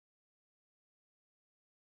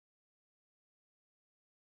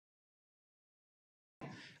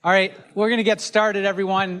All right, we're going to get started,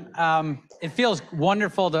 everyone. It feels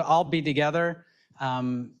wonderful to all be together.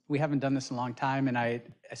 We haven't done this in a long time, and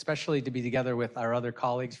especially to be together with our other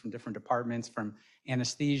colleagues from different departments, from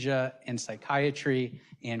anesthesia and psychiatry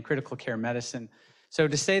and critical care medicine. So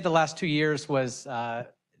to say the last 2 years was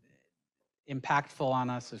impactful on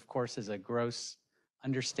us, of course, is a gross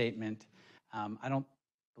understatement. I don't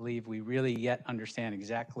believe we really yet understand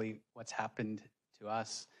exactly what's happened to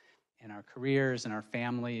us in our careers and our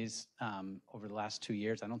families over the last 2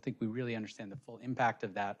 years. I don't think we really understand the full impact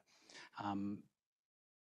of that.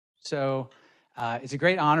 It's a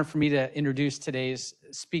great honor for me to introduce today's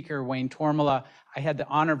speaker, Wayne Tormala. I had the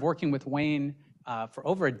honor of working with Wayne for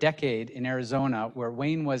over a decade in Arizona, where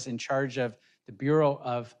Wayne was in charge of the Bureau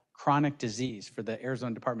of Chronic Disease for the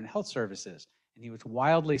Arizona Department of Health Services. And he was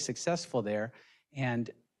wildly successful there. And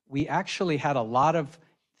we actually had a lot of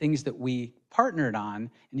things that we partnered on.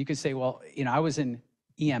 And you could say, well, you know, I was in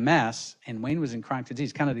EMS and Wayne was in chronic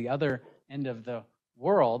disease, kind of the other end of the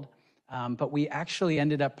world. But we actually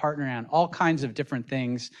ended up partnering on all kinds of different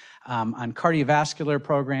things, on cardiovascular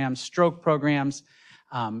programs, stroke programs,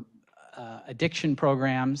 addiction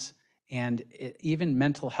programs, and even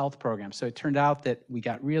mental health programs. So it turned out that we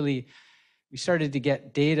started to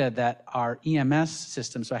get data that our EMS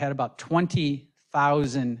system, so I had about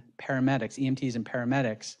 20,000 paramedics, EMTs and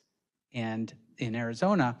paramedics, and in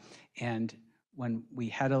Arizona, and when we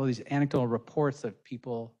had all these anecdotal reports of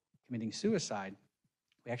people committing suicide,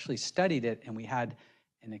 we actually studied it, and we had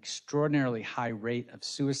an extraordinarily high rate of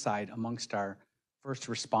suicide amongst our first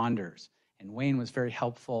responders. And Wayne was very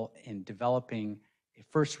helpful in developing a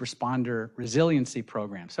first responder resiliency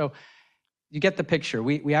program. So you get the picture.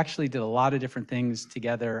 We actually did a lot of different things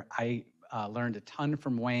together. I learned a ton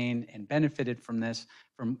from Wayne and benefited from this,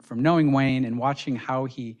 from knowing Wayne and watching how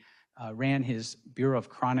he ran his Bureau of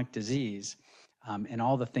Chronic Disease and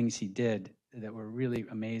all the things he did that were really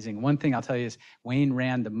amazing. One thing I'll tell you is Wayne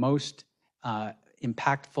ran the most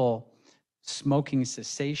impactful smoking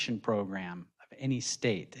cessation program of any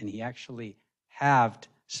state, and he actually halved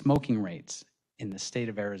smoking rates in the state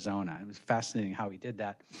of Arizona. It was fascinating how he did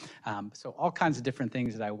that. So all kinds of different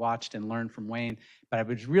things that I watched and learned from Wayne, but I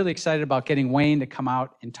was really excited about getting Wayne to come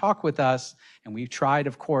out and talk with us, and we tried,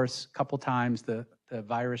 of course, a couple times. The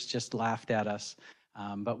virus just laughed at us.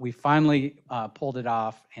 But we finally pulled it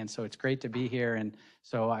off, and so it's great to be here. And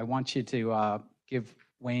so I want you to give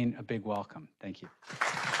Wayne a big welcome. Thank you.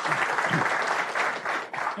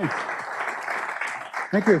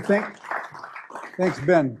 Thank you. Thanks,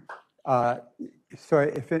 Ben. As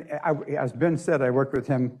Ben said, I worked with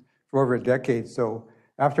him for over a decade. So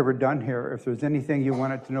after we're done here, if there's anything you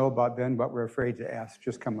wanted to know about Ben, but we're afraid to ask,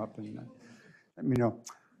 just come up and let me know.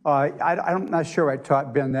 I'm not sure I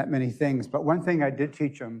taught Ben that many things, but one thing I did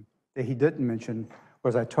teach him that he didn't mention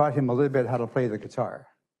was I taught him a little bit how to play the guitar.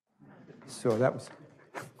 So that's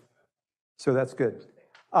good.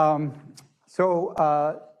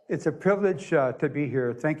 It's a privilege to be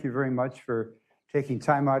here. Thank you very much for taking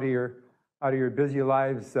time out of your busy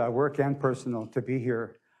lives, work and personal, to be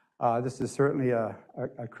here. This is certainly a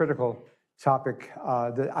critical topic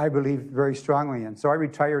that I believe very strongly in. So I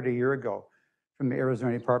retired a year ago from the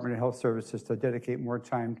Arizona Department of Health Services to dedicate more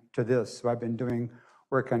time to this. So I've been doing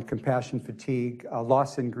work on compassion fatigue,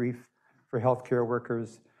 loss and grief for healthcare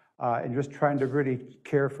workers, and just trying to really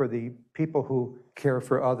care for the people who care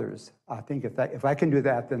for others. I think if I can do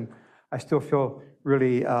that, then I still feel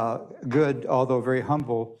really good, although very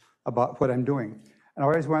humble about what I'm doing. And I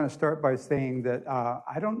always want to start by saying that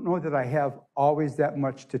I don't know that I have always that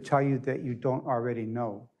much to tell you that you don't already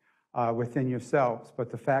know within yourselves. But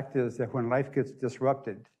the fact is that when life gets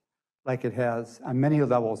disrupted, like it has on many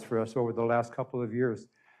levels for us over the last couple of years,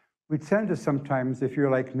 we tend to sometimes, if you're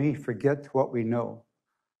like me, forget what we know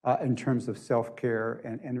in terms of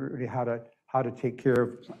self-care and really how to take care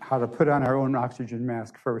of, how to put on our own oxygen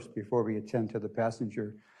mask first before we attend to the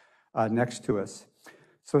passenger next to us.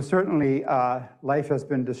 So certainly life has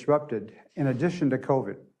been disrupted. In addition to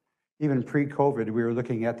COVID, even pre-COVID, we were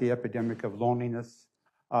looking at the epidemic of loneliness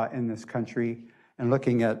in this country and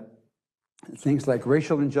looking at things like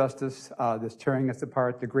racial injustice that's tearing us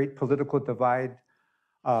apart, the great political divide,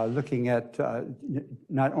 looking at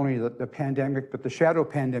not only the pandemic, but the shadow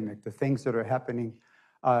pandemic, the things that are happening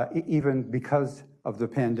even because of the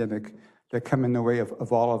pandemic that come in the way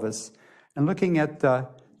of all of us. And looking at the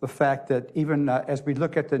fact that even as we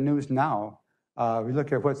look at the news now, we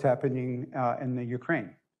look at what's happening in the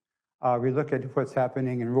Ukraine. We look at what's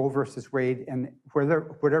happening in Roe versus Wade, and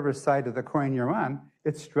whatever side of the coin you're on,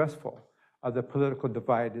 it's stressful. The political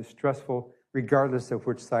divide is stressful regardless of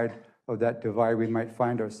which side of that divide we might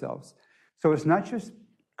find ourselves. So it's not just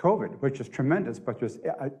COVID, which is tremendous, but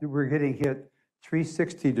we're getting hit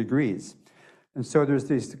 360 degrees. And so there's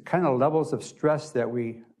these kind of levels of stress that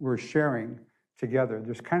we're sharing together.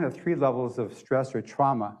 There's kind of 3 levels of stress or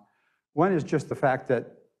trauma. One is just the fact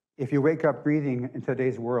that if you wake up breathing in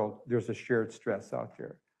today's world, there's a shared stress out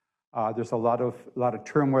there. There's a lot of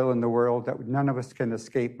turmoil in the world that none of us can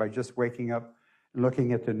escape by just waking up and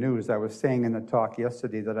looking at the news. I was saying in the talk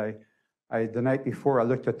yesterday that the night before I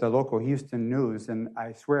looked at the local Houston news, and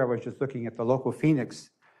I swear I was just looking at the local Phoenix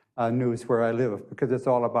news where I live, because it's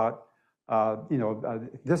all about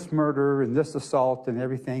this murder and this assault and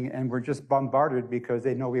everything, and we're just bombarded because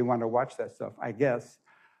they know we want to watch that stuff, I guess.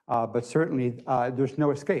 But certainly there's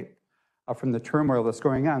no escape from the turmoil that's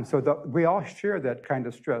going on. So we all share that kind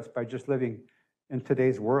of stress by just living in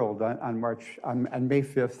today's world on May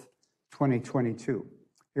 5th, 2022.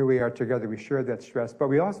 Here we are together, we share that stress, but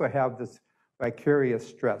we also have this vicarious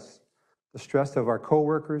stress. The stress of our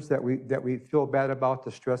coworkers that we feel bad about,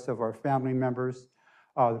 the stress of our family members,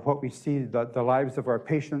 what we see, the lives of our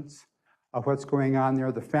patients, what's going on there,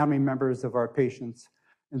 the family members of our patients,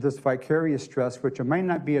 and this vicarious stress, which it might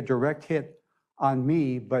not be a direct hit on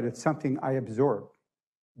me, but it's something I absorb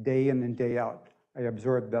day in and day out. I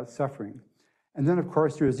absorb that suffering. And then, of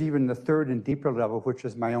course, there's even the third and deeper level, which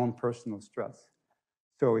is my own personal stress.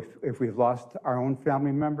 So if we've lost our own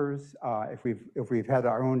family members, if we've had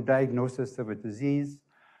our own diagnosis of a disease,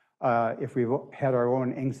 if we've had our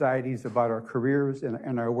own anxieties about our careers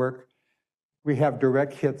and our work, we have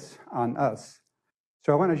direct hits on us.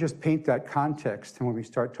 So I want to just paint that context when we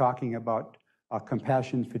start talking about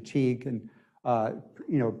compassion fatigue and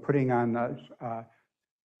putting on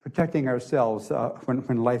protecting ourselves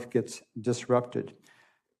when life gets disrupted.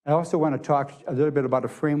 I also want to talk a little bit about a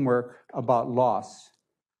framework about loss.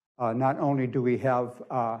 Not only do we have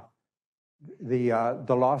the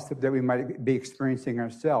loss that we might be experiencing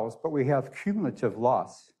ourselves, but we have cumulative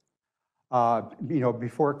loss.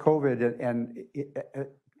 Before COVID, and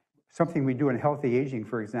something we do in healthy aging,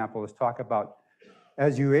 for example, is talk about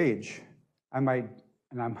as you age.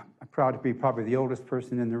 I'm proud to be probably the oldest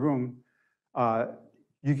person in the room.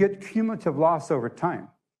 You get cumulative loss over time.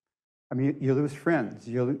 I mean, you lose friends.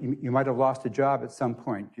 You might have lost a job at some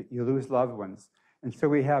point. You lose loved ones. And so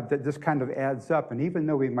we have that, this kind of adds up. And even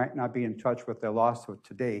though we might not be in touch with the loss of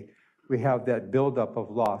today, we have that buildup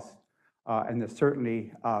of loss. And that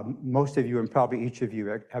certainly most of you and probably each of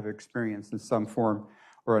you have experienced in some form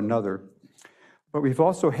or another. But we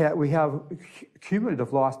have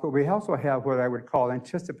cumulative loss, but we also have what I would call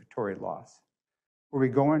anticipatory loss, where we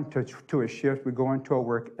go into a shift, we go into a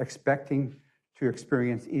work expecting to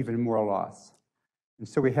experience even more loss. And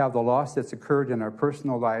so we have the loss that's occurred in our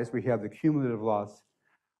personal lives. We have the cumulative loss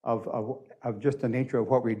of just the nature of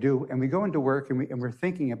what we do. And we go into work and we're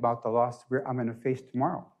thinking about the loss I'm going to face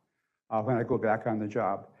tomorrow when I go back on the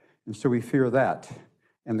job. And so we fear that.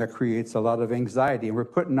 And that creates a lot of anxiety. And we're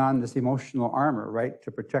putting on this emotional armor, right,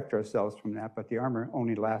 to protect ourselves from that. But the armor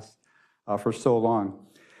only lasts for so long.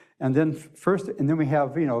 And then we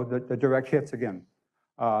have, the direct hits again.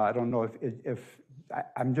 I don't know if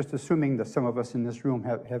I'm just assuming that some of us in this room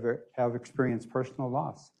have experienced personal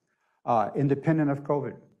loss, independent of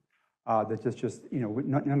COVID. That just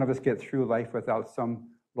none of us get through life without some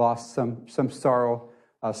loss, some sorrow,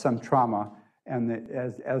 some trauma. And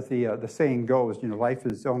as the saying goes, life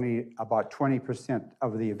is only about 20%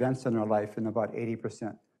 of the events in our life, and about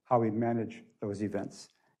 80% how we manage those events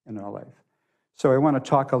in our life. So I want to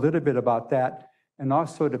talk a little bit about that, and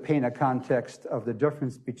also to paint a context of the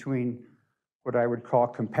difference between what I would call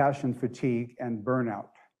compassion fatigue and burnout.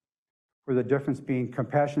 Where the difference being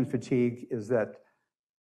compassion fatigue is that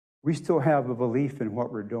we still have a belief in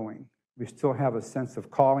what we're doing. We still have a sense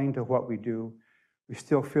of calling to what we do. We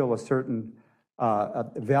still feel a certain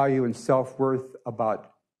value and self-worth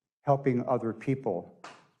about helping other people.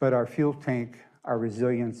 But our fuel tank, our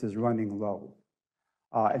resilience is running low.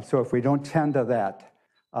 And so if we don't tend to that,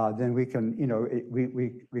 then we can,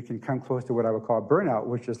 we can come close to what I would call burnout,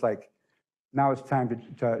 which is like, now it's time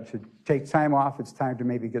to take time off. It's time to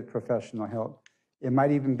maybe get professional help. It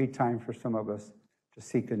might even be time for some of us to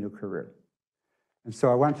seek a new career. And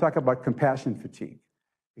so I want to talk about compassion fatigue,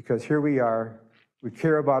 because here we are, we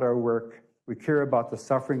care about our work, we care about the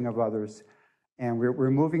suffering of others, and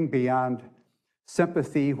we're moving beyond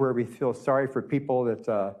sympathy, where we feel sorry for people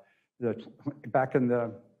that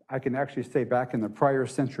I can actually say back in the prior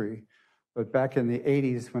century, but back in the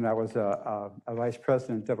 80s when I was a vice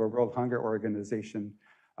president of a World Hunger Organization,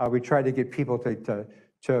 we tried to get people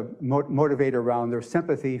to motivate around their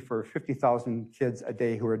sympathy for 50,000 kids a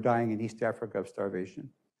day who are dying in East Africa of starvation.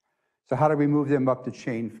 So how do we move them up the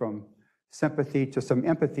chain from sympathy to some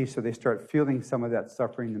empathy, so they start feeling some of that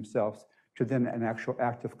suffering themselves, to then an actual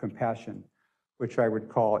act of compassion, which I would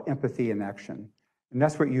call empathy in action. And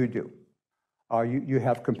that's what you do. You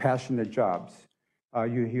have compassionate jobs.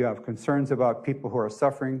 You have concerns about people who are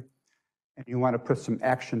suffering, and you want to put some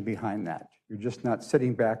action behind that. You're just not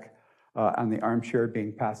sitting back on the armchair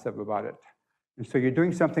being passive about it. And so you're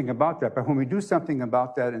doing something about that. But when we do something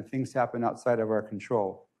about that and things happen outside of our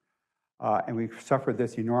control, and we suffer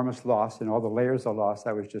this enormous loss and all the layers of loss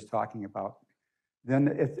I was just talking about,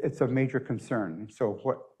 then it's a major concern.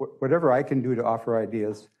 So whatever I can do to offer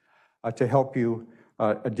ideas to help you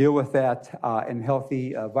deal with that in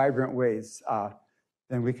healthy, vibrant ways,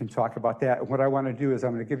 then we can talk about that. And what I want to do is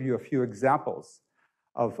I'm going to give you a few examples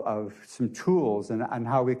of some tools and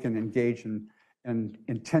how we can engage in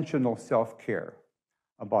intentional self-care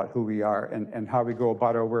about who we are and how we go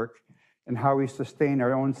about our work and how we sustain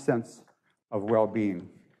our own sense of well-being.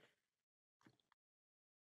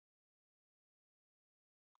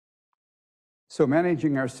 So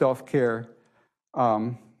managing our self-care,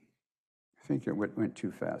 I think it went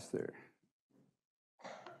too fast there.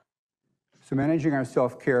 So managing our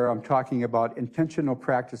self-care, I'm talking about intentional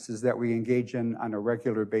practices that we engage in on a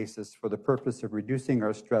regular basis for the purpose of reducing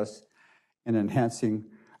our stress and enhancing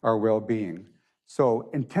our well-being. So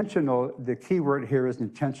intentional, the key word here is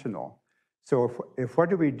intentional. So if what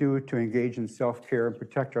do we do to engage in self-care and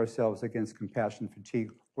protect ourselves against compassion fatigue?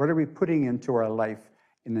 What are we putting into our life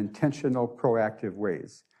in intentional, proactive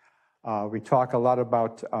ways? We talk a lot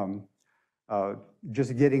about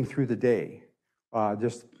just getting through the day,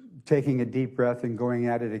 just taking a deep breath and going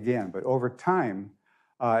at it again. But over time,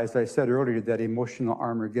 as I said earlier, that emotional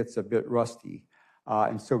armor gets a bit rusty.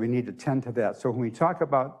 And so we need to tend to that. So when we talk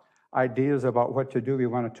about ideas about what to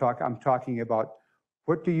do, I'm talking about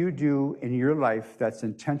what do you do in your life that's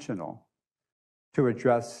intentional to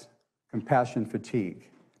address compassion fatigue,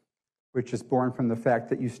 which is born from the fact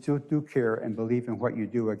that you still do care and believe in what you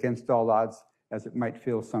do against all odds, as it might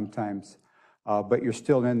feel sometimes, but you're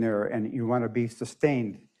still in there and you want to be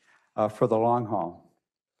sustained for the long haul.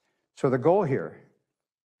 So the goal here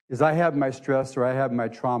is I have my stress or I have my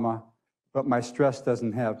trauma, but my stress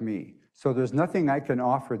doesn't have me. So there's nothing I can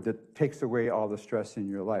offer that takes away all the stress in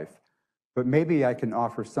your life. But maybe I can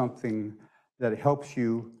offer something that helps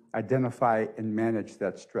you identify and manage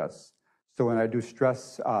that stress. So when I do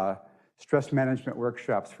stress management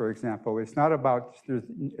workshops, for example, it's not about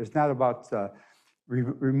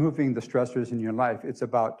removing the stressors in your life. It's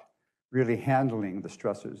about really handling the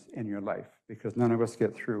stressors in your life, because none of us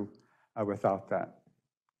get through without that.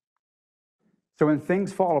 So when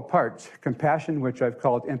things fall apart, compassion, which I've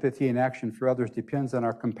called empathy in action for others, depends on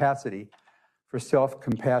our capacity for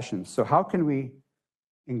self-compassion. So how can we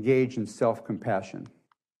engage in self-compassion?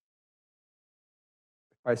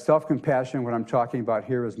 By self-compassion, what I'm talking about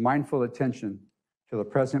here is mindful attention to the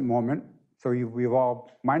present moment. So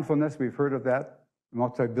mindfulness, we've heard of that,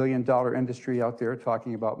 multi-billion-dollar industry out there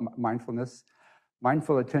talking about mindfulness.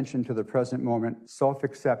 Mindful attention to the present moment,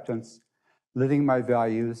 self-acceptance, living my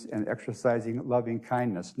values, and exercising loving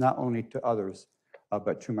kindness, not only to others,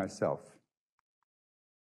 but to myself.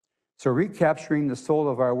 So recapturing the soul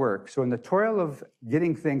of our work. So in the toil of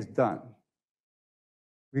getting things done,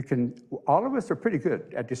 all of us are pretty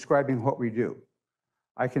good at describing what we do.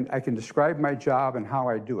 I can describe my job and how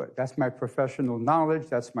I do it. That's my professional knowledge,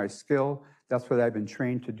 that's my skill, that's what I've been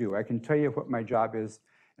trained to do. I can tell you what my job is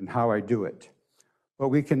and how I do it. But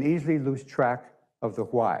we can easily lose track of the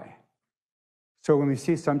why. So when we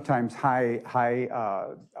see sometimes high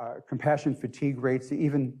compassion fatigue rates,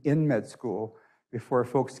 even in med school, before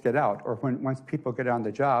folks get out, or once people get on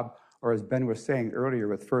the job, or as Ben was saying earlier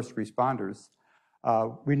with first responders,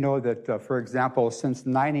 we know that, for example, since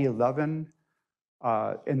 9/11,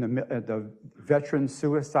 the veteran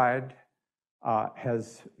suicide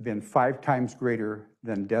has been 5 times greater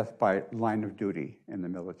than death by line of duty in the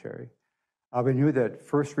military. We knew that not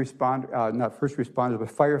first responders, but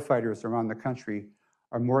firefighters around the country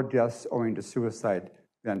are more deaths owing to suicide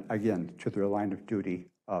than, again, to their line of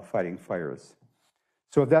duty fighting fires.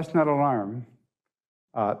 So if that's not alarm,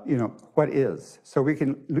 what is? So we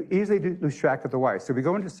can easily lose track of the why. So we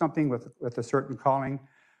go into something with a certain calling,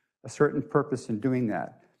 a certain purpose in doing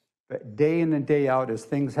that. But day in and day out, as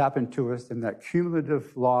things happen to us, and that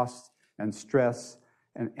cumulative loss and stress,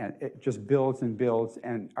 and it just builds and builds,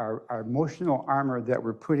 and our emotional armor that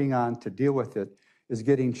we're putting on to deal with it is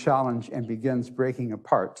getting challenged and begins breaking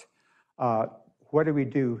apart. What do we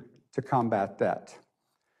do to combat that?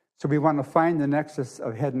 So we want to find the nexus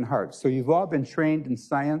of head and heart. So you've all been trained in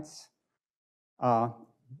science, but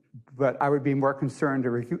I would be more concerned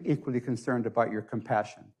or equally concerned about your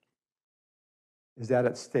compassion. is that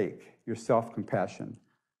at stake, your self-compassion.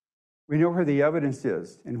 We know where the evidence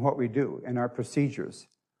is in what we do, in our procedures,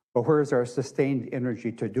 but where is our sustained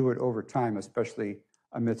energy to do it over time, especially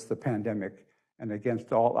amidst the pandemic and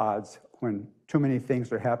against all odds when too many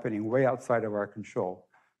things are happening way outside of our control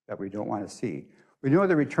that we don't want to see. We know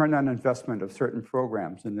the return on investment of certain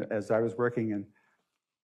programs, and as I was working in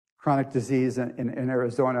chronic disease in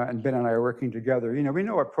Arizona, and Ben and I are working together, we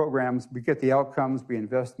know our programs, we get the outcomes, we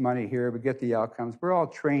invest money here, we get the outcomes. We're all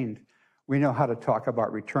trained. We know how to talk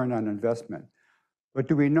about return on investment. But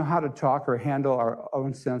do we know how to talk or handle our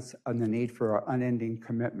own sense of the need for our unending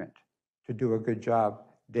commitment to do a good job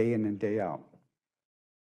day in and day out?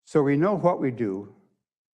 So we know what we do,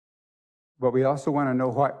 but we also want to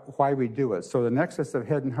know why we do it. So the nexus of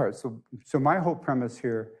head and heart. So my whole premise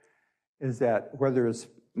here is that whether it's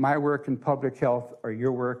my work in public health or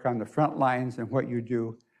your work on the front lines and what you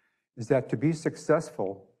do, is that to be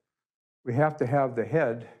successful, we have to have the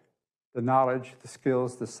head, the knowledge, the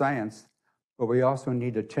skills, the science, but we also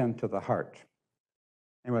need to tend to the heart.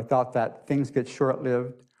 And without that, things get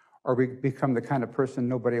short-lived, or we become the kind of person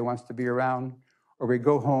nobody wants to be around, or we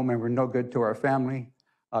go home and we're no good to our family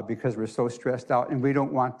because we're so stressed out, and we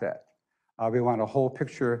don't want that. We want a whole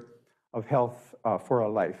picture of health for our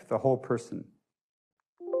life, the whole person.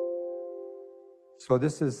 So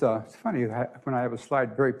this is, it's funny, when I have a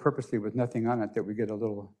slide very purposely with nothing on it, that we get a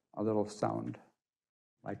little sound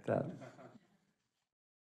like that.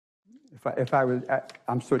 If I was,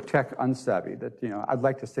 I'm so tech unsavvy that, I'd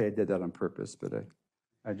like to say I did that on purpose, but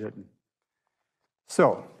I didn't.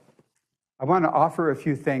 So I want to offer a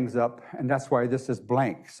few things up, and that's why this is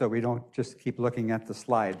blank, so we don't just keep looking at the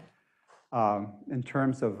slide, in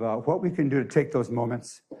terms of what we can do to take those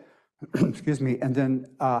moments, excuse me, and then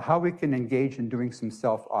how we can engage in doing some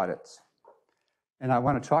self-audits. And I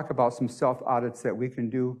want to talk about some self-audits that we can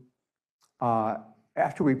do.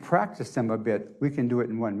 After we practice them a bit, we can do it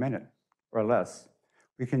in 1 minute or less.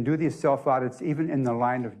 We can do these self-audits even in the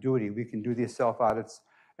line of duty. We can do these self-audits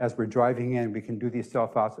as we're driving in. We can do these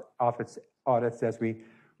self-audits as we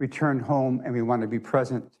return home and we want to be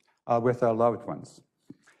present with our loved ones.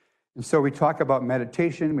 And so we talk about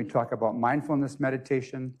meditation, we talk about mindfulness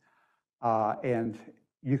meditation, and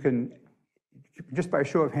you can, just by a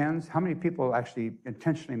show of hands, how many people actually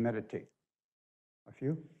intentionally meditate? A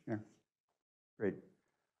few? Yeah. Great.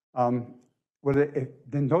 Well,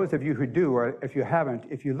 then those of you who do, or if you haven't,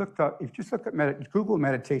 if you just look at Google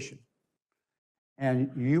meditation,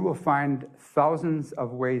 and you will find thousands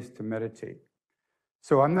of ways to meditate.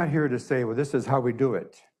 So I'm not here to say, well, this is how we do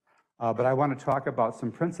it, but I want to talk about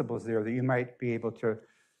some principles there that you might be able to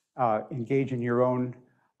engage in your own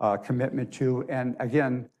commitment to. And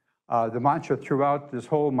again, the mantra throughout this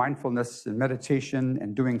whole mindfulness and meditation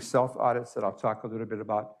and doing self-audits that I'll talk a little bit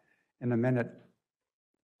about in a minute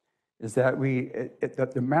is that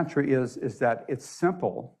the mantra is that it's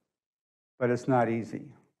simple, but it's not easy.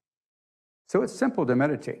 So it's simple to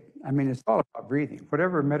meditate. I mean, it's all about breathing.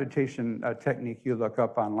 Whatever meditation technique you look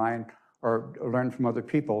up online or learn from other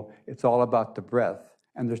people, it's all about the breath.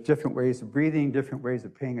 And there's different ways of breathing, different ways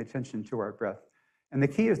of paying attention to our breath. And the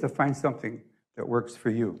key is to find something that works for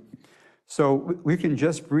you. So we can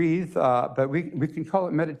just breathe, but we can call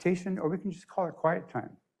it meditation, or we can just call it quiet time,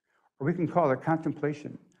 or we can call it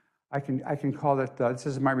contemplation. I can call it, this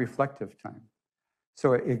is my reflective time.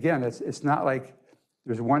 So again, it's not like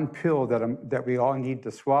there's one pill that we all need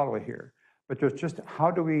to swallow here, but there's just how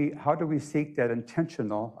do we seek that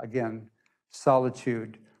intentional, again,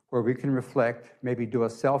 solitude where we can reflect, maybe do a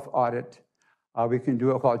self-audit. We can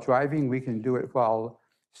do it while driving. We can do it while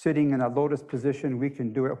sitting in a lotus position. We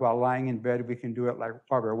can do it while lying in bed. We can do it like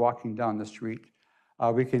while we're walking down the street.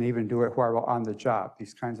 We can even do it while we're on the job.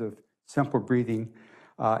 These kinds of simple breathing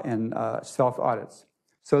and self-audits.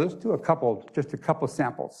 So let's do just a couple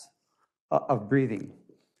samples of breathing.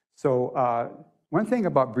 So one thing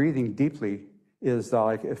about breathing deeply is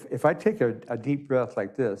like if I take a deep breath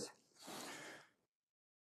like this.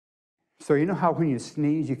 So you know how when you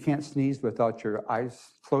sneeze, you can't sneeze without your eyes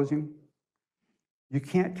closing? You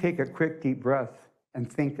can't take a quick deep breath and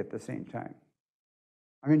think at the same time.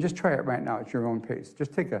 I mean, just try it right now at your own pace.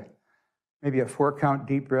 Just take maybe a 4-count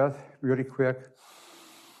deep breath really quick.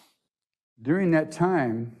 During that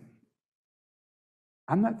time,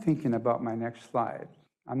 I'm not thinking about my next slide.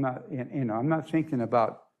 I'm not thinking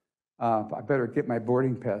about, I better get my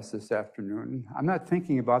boarding pass this afternoon. I'm not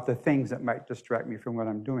thinking about the things that might distract me from what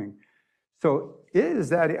I'm doing. So is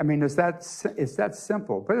that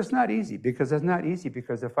simple? But it's not easy, because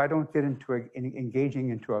if I don't get into engaging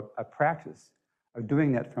into a practice of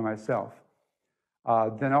doing that for myself,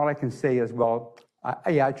 then all I can say is, well,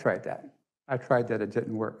 yeah, I tried that. I tried that, it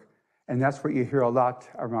didn't work. And that's what you hear a lot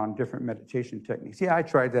around different meditation techniques. Yeah, I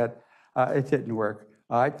tried that, it didn't work.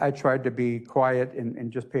 I tried to be quiet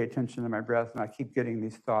and just pay attention to my breath, and I keep getting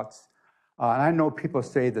these thoughts. And I know people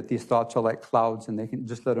say that these thoughts are like clouds and they can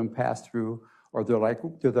just let them pass through, or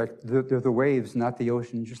they're the waves, not the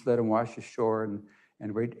ocean. Just let them wash ashore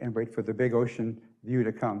and wait for the big ocean view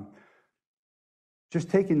to come. Just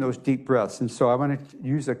taking those deep breaths. And so I want to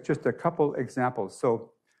use just a couple examples.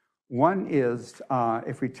 So one is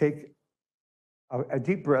if we take a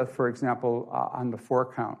deep breath, for example, on the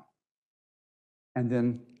 4 count, and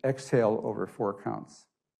then exhale over 4 counts.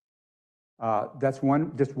 That's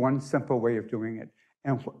just one simple way of doing it.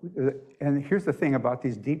 And here's the thing about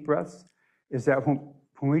these deep breaths, is that when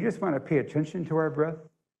we just want to pay attention to our breath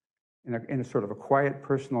in a sort of a quiet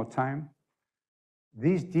personal time,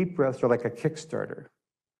 these deep breaths are like a Kickstarter.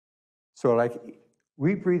 So like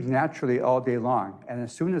we breathe naturally all day long. And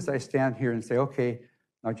as soon as I stand here and say, okay,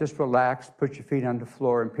 now just relax, put your feet on the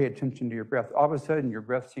floor and pay attention to your breath, all of a sudden your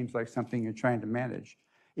breath seems like something you're trying to manage,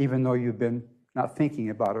 even though you've been not thinking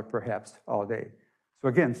about it perhaps all day. So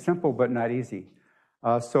again, simple but not easy.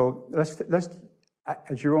 So let's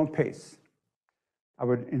at your own pace. I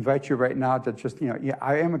would invite you right now to just,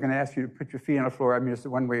 I am going to ask you to put your feet on the floor. I mean, it's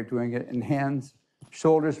one way of doing it. And hands,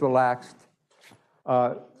 shoulders relaxed.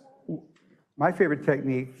 My favorite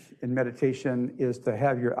technique in meditation is to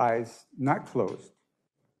have your eyes not closed,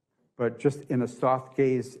 but just in a soft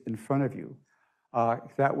gaze in front of you.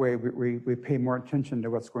 That way we pay more attention to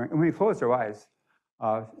what's going on. And when we close our eyes,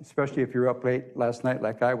 especially if you're up late last night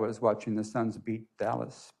like I was watching the Suns beat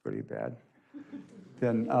Dallas pretty bad,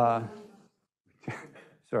 then,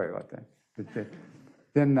 sorry about that. But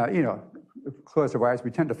then, close our eyes, we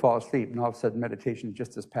tend to fall asleep, and all of a sudden meditation is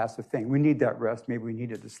just this passive thing. We need that rest. Maybe we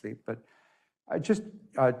needed to sleep, but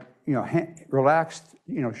relaxed,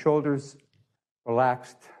 shoulders,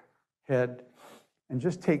 relaxed head, and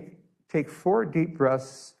just take 4 deep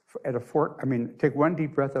breaths take 1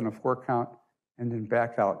 deep breath on a 4 count, and then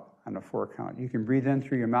back out on a 4 count. You can breathe in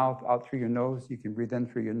through your mouth, out through your nose. You can breathe in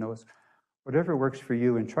through your nose, whatever works for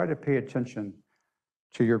you, and try to pay attention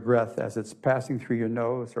to your breath as it's passing through your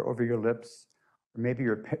nose or over your lips. Or maybe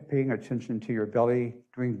you're paying attention to your belly,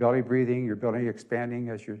 doing belly breathing, your belly expanding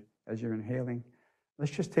as you're inhaling.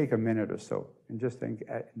 Let's just take a minute or so and just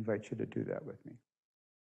invite you to do that with me.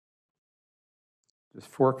 Just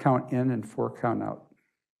 4 count in and 4 count out.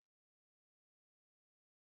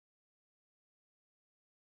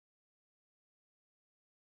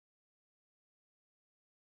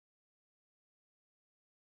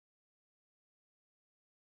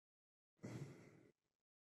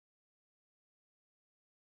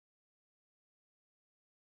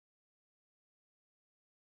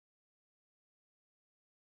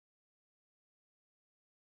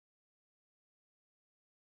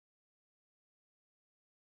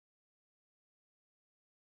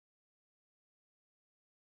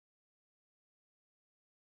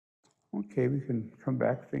 Okay, we can come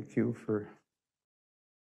back. Thank you for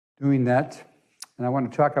doing that. And I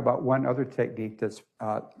want to talk about one other technique that's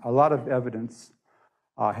a lot of evidence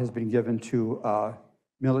has been given to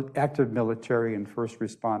active military and first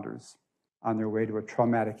responders on their way to a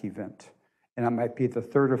traumatic event. And it might be the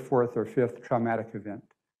 3rd or 4th or 5th traumatic event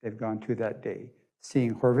they've gone to that day,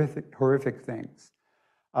 seeing horrific things,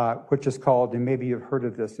 which is called, and maybe you've heard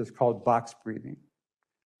of this, it's called box breathing.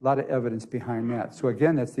 A lot of evidence behind that. So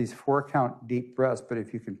again, it's these 4 count deep breaths, but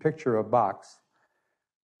if you can picture a box,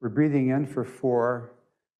 we're breathing in for 4,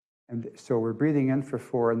 and so we're breathing in for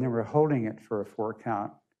 4, and then we're holding it for a 4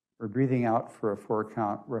 count. We're breathing out for a 4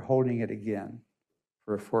 count. We're holding it again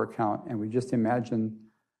for a 4 count, and we just imagine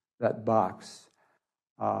that box.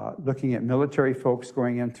 Looking at military folks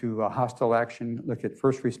going into hostile action, look at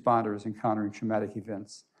first responders encountering traumatic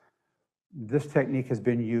events. This technique has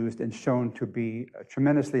been used and shown to be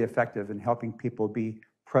tremendously effective in helping people be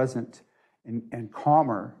present and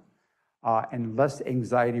calmer and less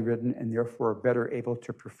anxiety-ridden, and therefore better able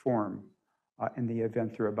to perform in the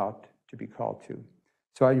event they're about to be called to.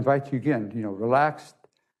 So I invite you again, relaxed,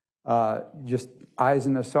 just eyes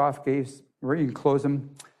in a soft gaze, or you can close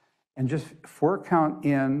them, and just 4 count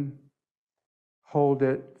in, hold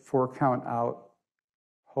it, 4 count out,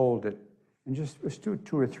 hold it. And let's do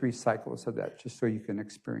 2 or 3 cycles of that, just so you can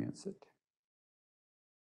experience it.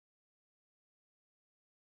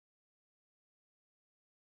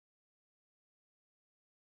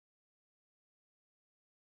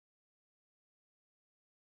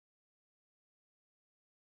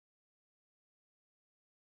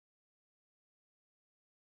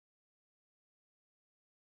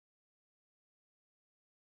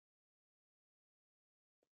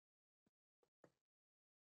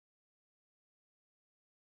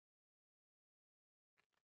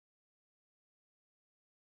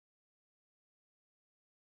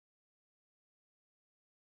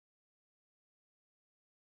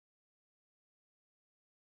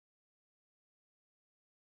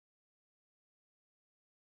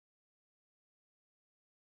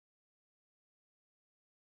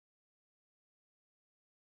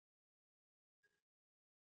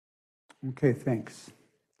 Okay, thanks.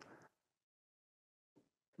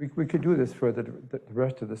 We could do this for the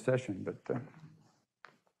rest of the session, but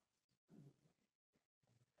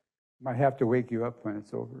might have to wake you up when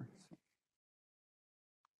it's over.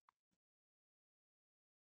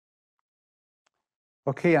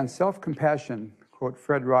 Okay, on self-compassion, quote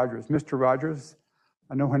Fred Rogers. Mr. Rogers,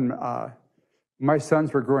 I know when my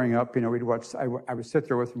sons were growing up, you know, I would sit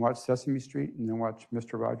there with them, watch Sesame Street, and then watch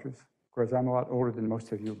Mr. Rogers. Of course, I'm a lot older than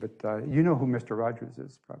most of you, but you know who Mr. Rogers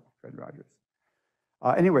is, probably Fred Rogers.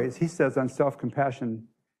 Anyways, he says on self-compassion,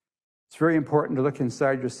 it's very important to look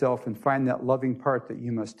inside yourself and find that loving part that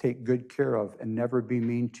you must take good care of and never be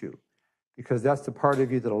mean to, because that's the part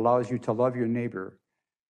of you that allows you to love your neighbor,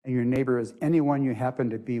 and your neighbor is anyone you happen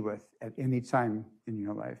to be with at any time in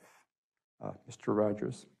your life. Mr.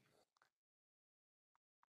 Rogers.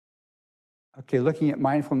 Okay, looking at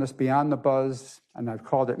mindfulness beyond the buzz, and I've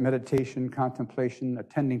called it meditation, contemplation,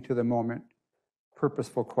 attending to the moment,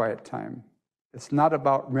 purposeful quiet time. It's not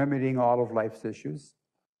about remedying all of life's issues.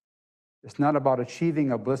 It's not about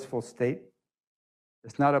achieving a blissful state.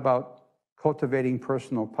 It's not about cultivating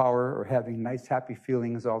personal power or having nice, happy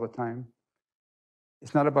feelings all the time.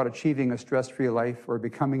 It's not about achieving a stress-free life or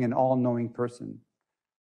becoming an all-knowing person.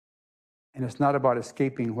 And it's not about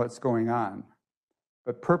escaping what's going on,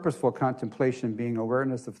 but purposeful contemplation, being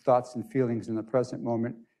awareness of thoughts and feelings in the present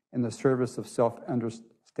moment in the service of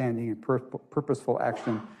self-understanding and purposeful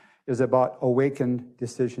action, is about awakened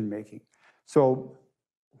decision-making. So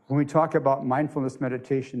when we talk about mindfulness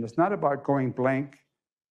meditation, it's not about going blank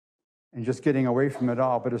and just getting away from it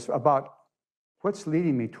all, but it's about what's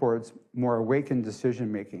leading me towards more awakened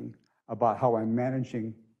decision-making about how I'm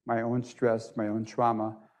managing my own stress, my own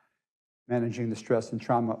trauma, managing the stress and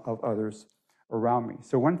trauma of others around me.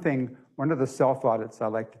 So one of the self-audits I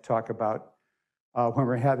like to talk about when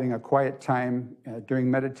we're having a quiet time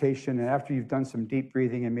during meditation, and after you've done some deep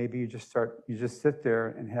breathing, and maybe you just sit there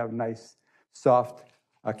and have nice, soft,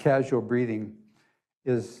 casual breathing,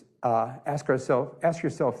 is ask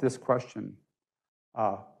yourself this question: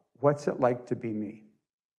 what's it like to be me?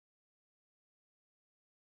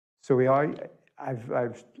 So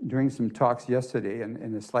I've doing some talks yesterday,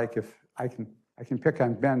 and it's like, if I can pick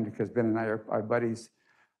on Ben, because Ben and I are buddies.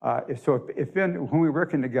 If Ben, when we were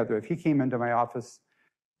working together, if he came into my office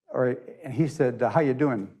and he said, how you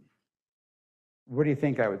doing? What do you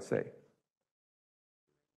think I would say?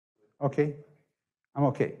 Okay, I'm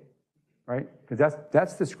okay, right? Because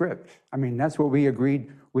that's the script. I mean, that's what we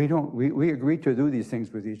agreed. We agreed to do these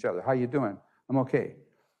things with each other. How you doing? I'm okay.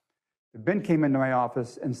 If Ben came into my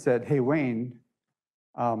office and said, hey, Wayne,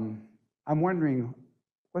 I'm wondering,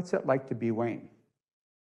 what's it like to be Wayne?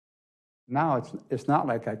 Now it's not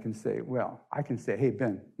like I can say, well, I can say, hey,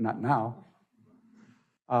 Ben, not now.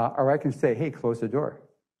 Or I can say, hey, close the door.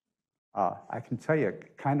 I can tell you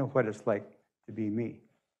kind of what it's like to be me.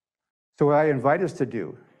 So what I invite us to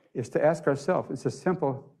do is to ask ourselves, it's a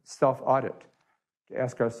simple self-audit, to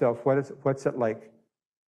ask ourselves, what's it like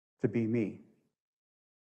to be me?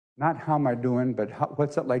 Not how am I doing, but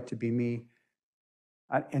what's it like to be me?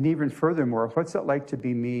 And even furthermore, what's it like to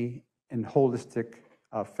be me in holistic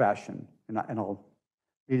fashion? And I'll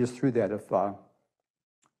lead us through that if I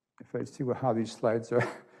see how these slides are.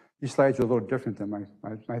 These slides are a little different than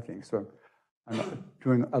my thing, so I'm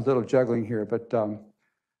doing a little juggling here. But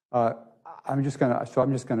I'm just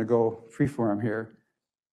gonna go freeform here.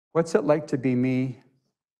 What's it like to be me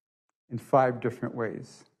in 5 different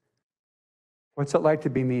ways? What's it like to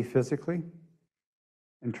be me physically,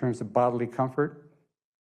 in terms of bodily comfort?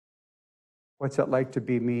 What's it like to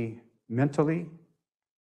be me mentally,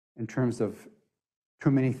 in terms of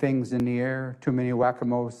too many things in the air, too many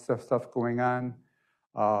whack-a-mole stuff going on,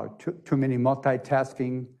 too many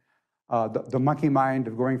multitasking, the monkey mind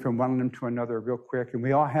of going from one limb to another real quick, and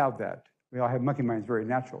we all have that. We all have monkey minds, very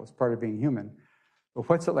natural. It's part of being human. But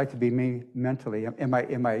what's it like to be me mentally? Am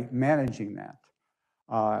I managing that?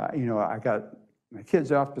 I got my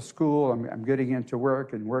kids off to school. I'm getting into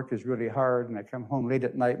work, and work is really hard. And I come home late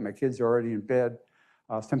at night. My kids are already in bed.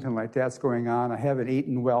 Something like that's going on. I haven't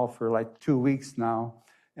eaten well for like 2 weeks now,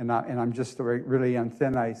 and I'm just really on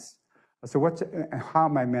thin ice. So how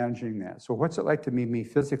am I managing that? So what's it like to be me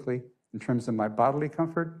physically in terms of my bodily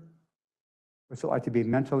comfort? What's it like to be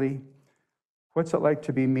mentally? What's it like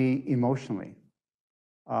to be me emotionally?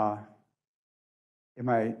 Do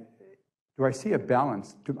I see a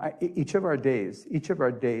balance? Each of our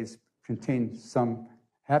days contain some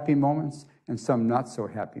happy moments and some not so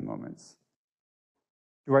happy moments.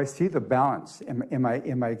 Do I see the balance? Am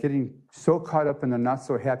I getting so caught up in the not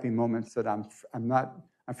so happy moments that I'm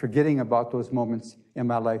forgetting about those moments in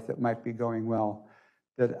my life that might be going well?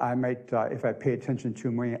 that I might, if I pay attention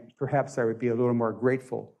to more, perhaps I would be a little more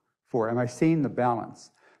grateful for? Am I seeing the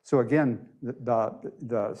balance? So again,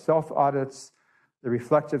 the self-audits, the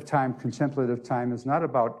reflective time, contemplative time is not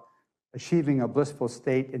about achieving a blissful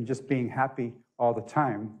state and just being happy all the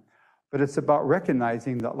time, but it's about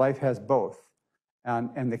recognizing that life has both.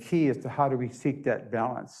 And the key is to how do we seek that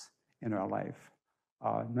balance in our life.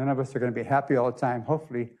 None of us are going to be happy all the time.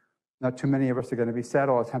 Hopefully, not too many of us are going to be sad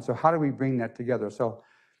all the time. So how do we bring that together? So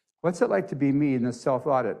what's it like to be me in this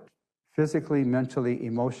self-audit? Physically, mentally,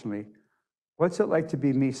 emotionally. What's it like to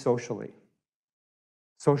be me socially?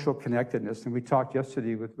 Social connectedness. And we talked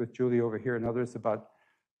yesterday with Julie over here and others about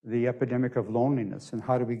the epidemic of loneliness and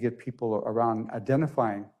how do we get people around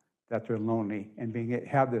identifying that they're lonely and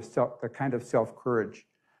have the kind of self-courage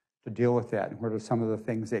to deal with that. And what are some of the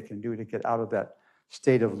things they can do to get out of that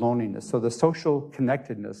state of loneliness? So the social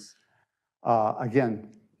connectedness, again,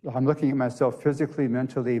 I'm looking at myself physically,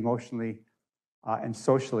 mentally, emotionally, and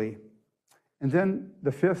socially. And then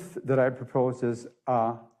the fifth that I propose is,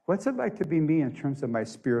 what's it like to be me in terms of my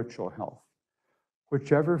spiritual health?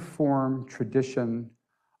 Whichever form, tradition,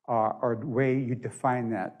 or way you define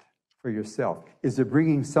that for yourself. Is it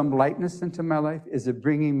bringing some lightness into my life? Is it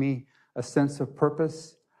bringing me a sense of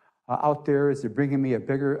purpose out there? Is it bringing me a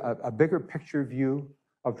bigger picture view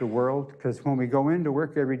of the world? Because when we go into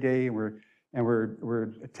work every day and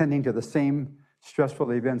we're attending to the same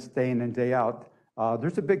stressful events day in and day out,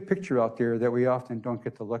 there's a big picture out there that we often don't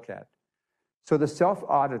get to look at. So the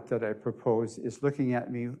self-audit that I propose is looking at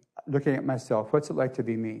myself. What's it like to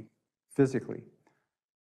be me physically,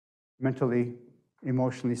 mentally,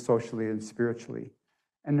 emotionally, socially, and spiritually?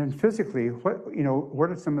 And then physically,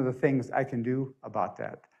 what are some of the things I can do about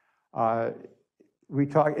that? We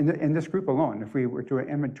talk in this group alone, if we were to do an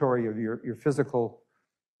inventory of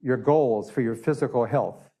your goals for your physical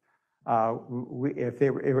health, if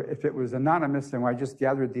it was anonymous and I just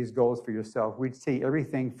gathered these goals for yourself, we'd see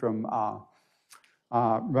everything from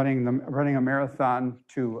running a marathon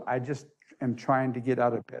to I just am trying to get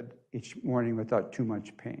out of bed each morning without too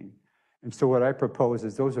much pain. And so what I propose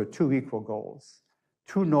is those are two equal goals,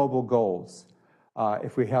 two noble goals,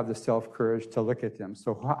 if we have the self-courage to look at them.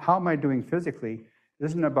 So how am I doing physically? It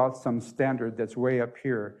isn't about some standard that's way up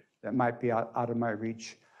here that might be out of my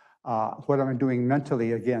reach. What I'm doing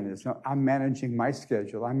mentally, again, is I'm managing my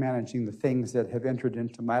schedule. I'm managing the things that have entered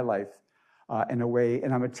into my life in a way,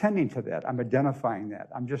 and I'm attending to that. I'm identifying that.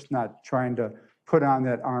 I'm just not trying to put on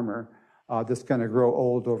that armor that's going to grow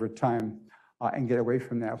old over time and get away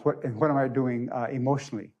from that. What am I doing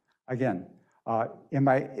emotionally? Again,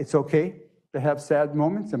 it's okay to have sad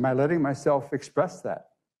moments? Am I letting myself express that?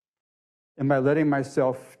 Am I letting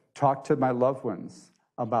myself talk to my loved ones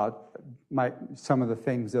about some of the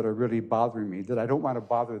things that are really bothering me, that I don't want to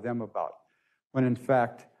bother them about, when in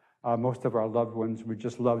fact, most of our loved ones would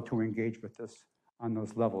just love to engage with us on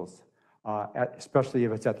those levels, especially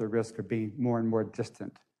if it's at the risk of being more and more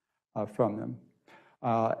distant from them.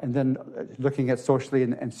 And then looking at socially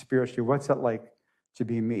and spiritually, what's it like to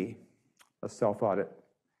be me? A self-audit.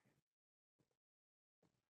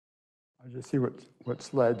 I'll just see what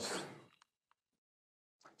slides.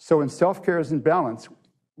 So in self-care is in balance.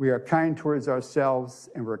 We are kind towards ourselves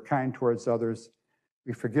and we're kind towards others.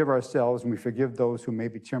 We forgive ourselves and we forgive those who may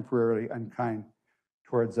be temporarily unkind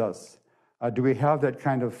towards us. Do we have that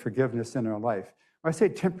kind of forgiveness in our life? When I say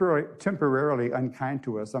temporarily unkind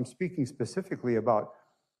to us, I'm speaking specifically about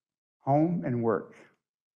home and work.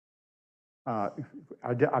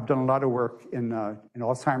 I've done a lot of work in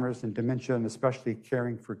Alzheimer's and dementia, and especially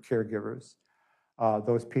caring for caregivers,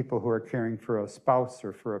 those people who are caring for a spouse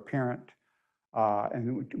or for a parent.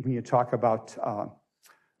 And when you talk about,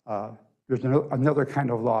 there's another kind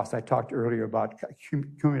of loss. I talked earlier about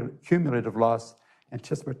cumulative loss,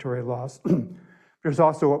 anticipatory loss. There's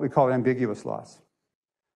also what we call ambiguous loss.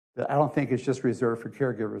 That I don't think it's just reserved for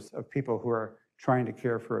caregivers, of people who are trying to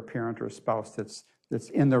care for a parent or a spouse that's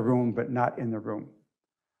in the room but not in the room.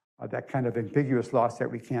 That kind of ambiguous loss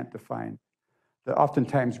that we can't define. That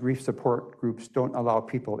oftentimes grief support groups don't allow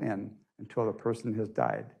people in until the person has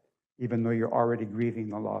died, even though you're already grieving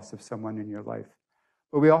the loss of someone in your life.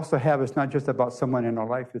 But we also have, it's not just about someone in our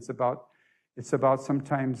life, it's about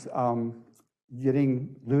sometimes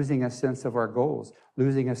losing a sense of our goals,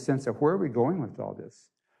 losing a sense of where are we going with all this.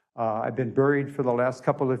 I've been buried for the last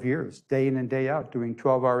couple of years, day in and day out, doing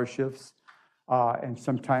 12-hour shifts, and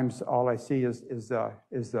sometimes all I see is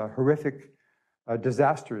horrific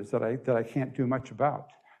disasters that I can't do much about.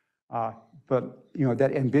 But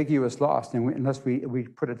that ambiguous loss, and unless we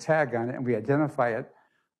put a tag on it and we identify it,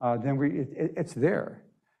 then it's there.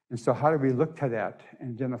 And so how do we look to that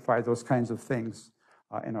and identify those kinds of things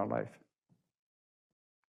in our life.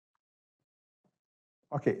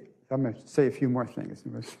 Okay, I'm going to say a few more things.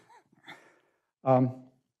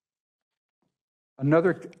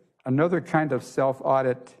 Another kind of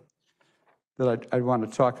self-audit that I want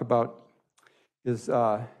to talk about is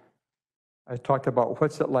I talked about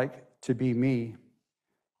what's it like to be me.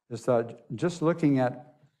 Is just looking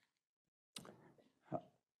at,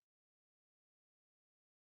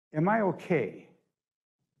 am I okay?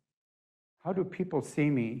 How do people see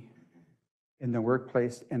me in the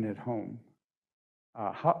workplace and at home?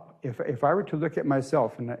 If I were to look at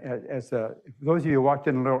myself, and those of you who walked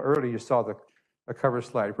in a little early, you saw the cover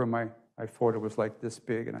slide where my photo was like this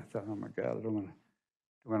big, and I thought, oh my God, I don't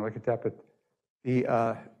want to look at that. But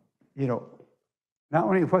not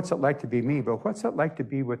only what's it like to be me, but what's it like to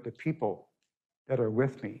be with the people that are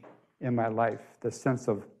with me in my life, the sense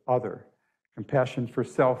of other, compassion for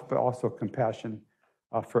self, but also compassion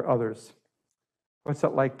for others. What's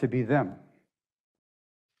it like to be them?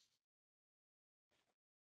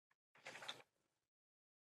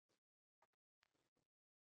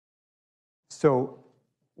 So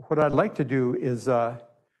what I'd like to do is,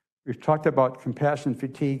 we've talked about compassion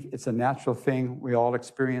fatigue. It's a natural thing. We all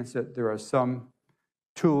experience it. There are some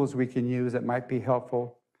tools we can use that might be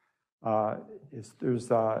helpful. Talk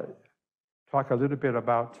a little bit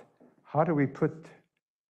about how do we put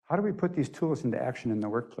these tools into action in the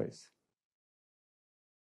workplace?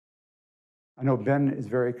 I know Ben is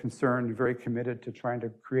very concerned, very committed to trying to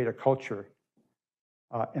create a culture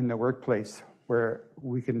in the workplace where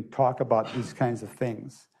we can talk about these kinds of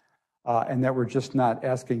things, and that we're just not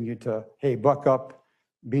asking you to, hey, buck up,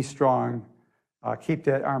 be strong, keep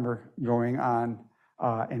that armor going on,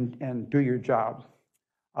 and do your job.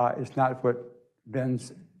 It's not what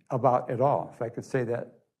Ben's about at all, if I could say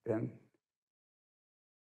that, Ben.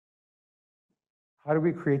 How do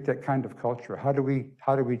we create that kind of culture? How do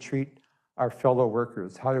we treat our fellow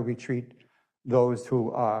workers? How do we treat those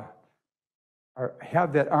who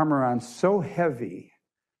have that armor on so heavy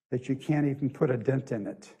that you can't even put a dent in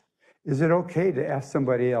it? Is it okay to ask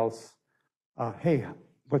somebody else, hey,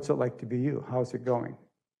 what's it like to be you? How's it going?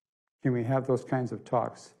 Can we have those kinds of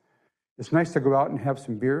talks? It's nice to go out and have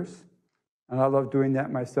some beers, and I love doing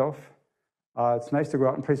that myself. It's nice to go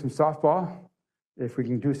out and play some softball, if we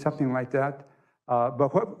can do something like that.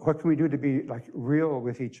 But what can we do to be like real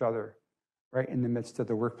with each other, right in the midst of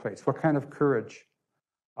the workplace? What kind of courage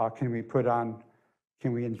can we put on,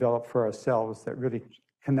 can we envelop for ourselves that really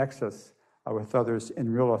connects us with others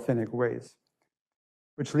in real authentic ways?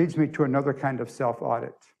 Which leads me to another kind of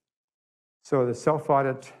self-audit. So the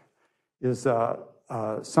self-audit is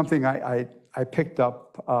something I picked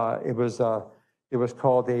up. It was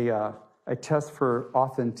called a test for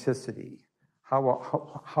authenticity.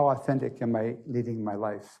 How authentic am I leading my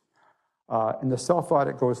life? And the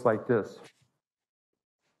self-audit goes like this.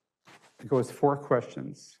 It goes 4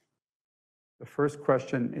 questions. The first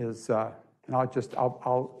question is, and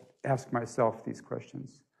I'll ask myself these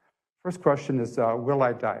questions. First question is, will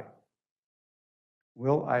I die?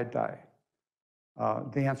 Will I die?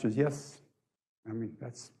 The answer is yes. I mean,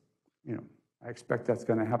 that's, I expect that's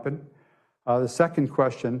going to happen. The second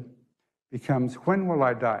question becomes, when will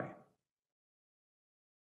I die?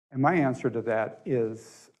 And my answer to that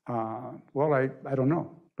is, well, I don't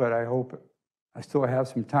know, but I hope I still have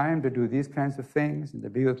some time to do these kinds of things and to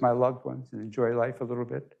be with my loved ones and enjoy life a little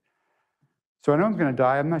bit. So I know I'm going to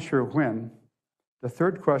die. I'm not sure when. The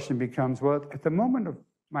third question becomes, well, at the moment of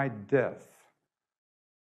my death,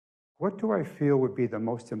 what do I feel would be the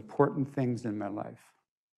most important things in my life?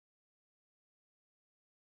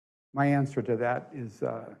 My answer to that is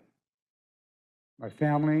my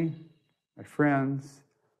family, my friends,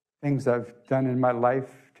 things I've done in my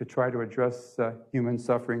life to try to address human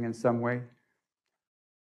suffering in some way.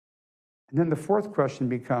 And then the fourth question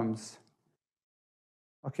becomes,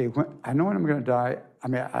 okay, I know when I'm going to die. I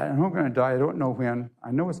know I'm going to die. I don't know when.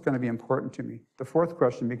 I know it's going to be important to me. The fourth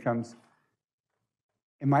question becomes,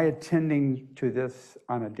 am I attending to this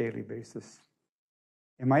on a daily basis?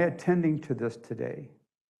 Am I attending to this today?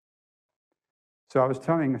 So I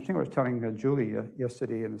think I was telling Julie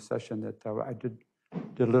yesterday in a session that I did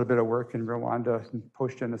a little bit of work in Rwanda,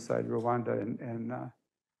 post-genocide Rwanda, and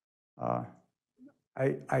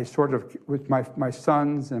I sort of, with my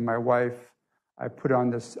sons and my wife, I put on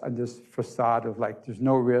this facade of like, there's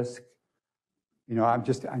no risk. I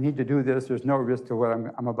need to do this. There's no risk to what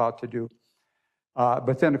I'm about to do.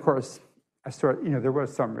 But then, of course, there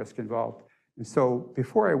was some risk involved. And so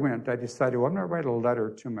before I went, I decided, well, I'm going to write a letter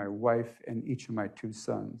to my wife and each of my 2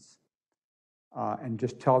 sons and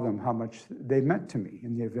just tell them how much they meant to me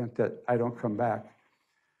in the event that I don't come back.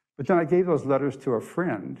 But then I gave those letters to a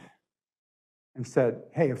friend and said,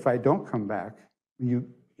 hey, if I don't come back, will you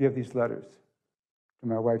give these letters to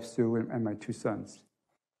my wife, Sue, and my 2 sons?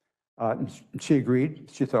 And she agreed.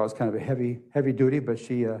 She thought it was kind of a heavy duty, but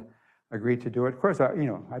she agreed to do it. Of course,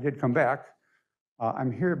 I did come back.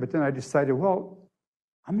 I'm here, but then I decided, well,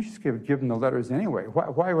 I'm just going to give them the letters anyway.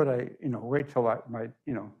 Why would I, wait till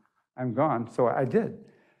I'm gone? So I did.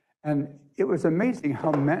 And it was amazing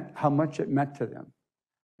how much it meant to them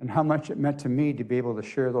and how much it meant to me to be able to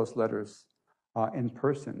share those letters in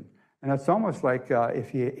person. And it's almost like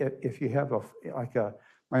if you have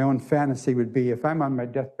my own fantasy would be if I'm on my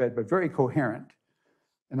deathbed, but very coherent,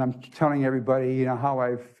 and I'm telling everybody, how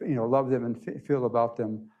I, love them and feel about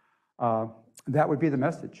them, that would be the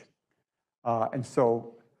message. And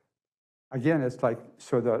so, again, it's like,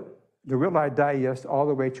 so the will I die, yes, all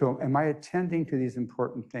the way to, am I attending to these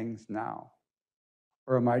important things now?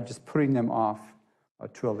 Or am I just putting them off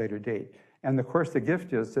to a later date? And of course, the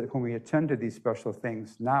gift is that when we attend to these special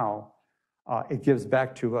things now, it gives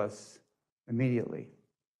back to us immediately.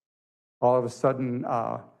 All of a sudden,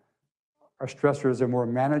 our stressors are more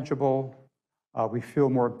manageable. We feel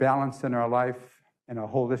more balanced in our life in a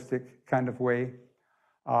holistic kind of way.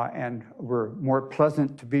 And we're more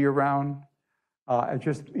pleasant to be around. And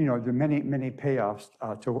just, there are many, many payoffs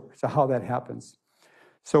to how that happens.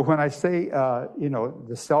 So when I say,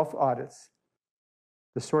 the self-audits,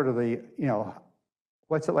 the sort of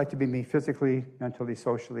what's it like to be me physically, mentally,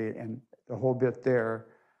 socially, and the whole bit there,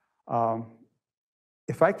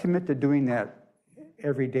 if I commit to doing that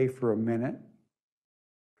every day for a minute,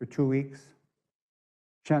 for 2 weeks,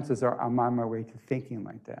 chances are I'm on my way to thinking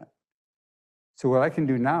like that. So what I can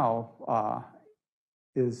do now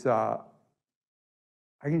is I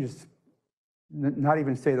can just not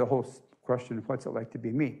even say the whole question of what's it like to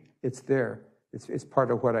be me. It's there. It's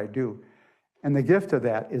part of what I do. And the gift of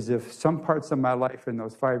that is if some parts of my life in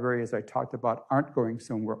those 5 areas I talked about aren't going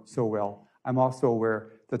so well, I'm also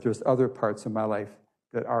aware that there's other parts of my life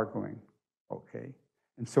that are going okay.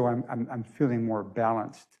 And so I'm feeling more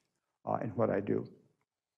balanced in what I do.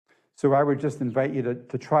 So I would just invite you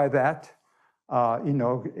to try that.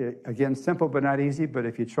 Again, simple but not easy, but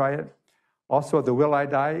if you try it. Also, the will I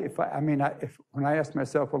die, when I ask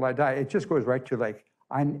myself, will I die, it just goes right to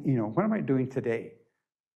what am I doing today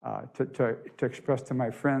to express to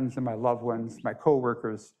my friends and my loved ones, my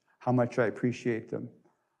coworkers, how much I appreciate them.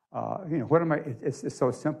 It's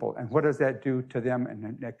so simple. And what does that do to them? And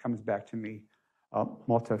then that comes back to me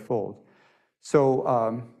multifold. So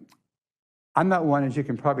I'm not one, as you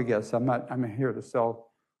can probably guess, I'm here to sell.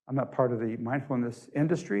 I'm not part of the mindfulness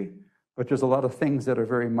industry, but there's a lot of things that are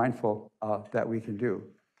very mindful that we can do.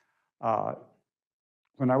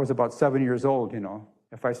 When I was about 7 years old,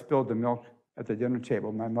 if I spilled the milk at the dinner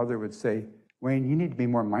table, my mother would say, Wayne, you need to be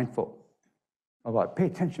more mindful about, pay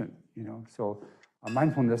attention, So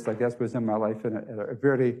mindfulness, I guess, was in my life at a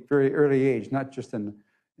very, very early age, not just in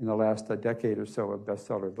the last decade or so of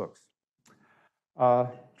bestseller books.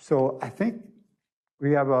 So I think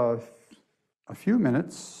we have a few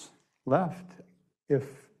minutes left. If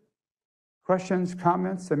questions,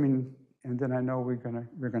 comments, and then I know we're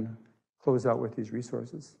gonna close out with these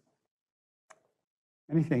resources.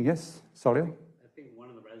 Anything? Yes, Salia? I think one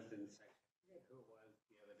of the residents, who it was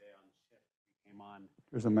the other day on shift, came on.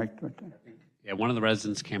 There's a mic right there. Yeah, one of the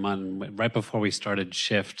residents came on right before we started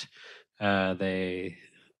shift. They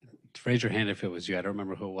raise your hand if it was you. I don't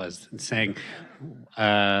remember who it was. Saying,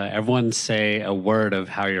 everyone say a word of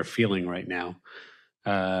how you're feeling right now.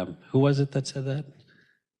 Who was it that said that?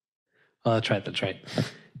 Oh, that's right.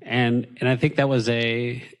 And I think that was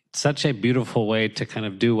such a beautiful way to kind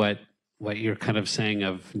of do what you're kind of saying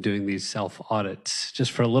of doing these self audits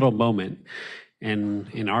just for a little moment. And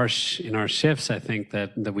in our shifts, I think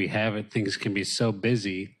that we have it, things can be so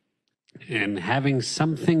busy, and having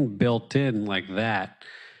something built in like that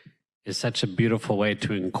is such a beautiful way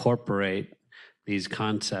to incorporate these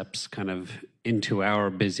concepts kind of into our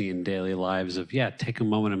busy and daily lives of, take a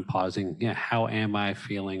moment and pausing. How am I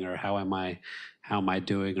feeling, or how am I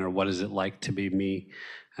doing, or what is it like to be me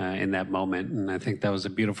in that moment? And I think that was a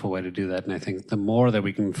beautiful way to do that. And I think the more that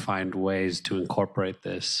we can find ways to incorporate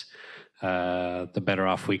this, the better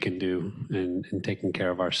off we can do in taking care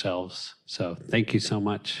of ourselves. So thank you so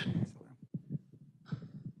much.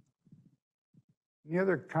 Any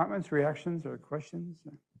other comments, reactions, or questions?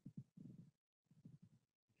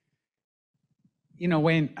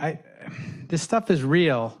 Wayne, this stuff is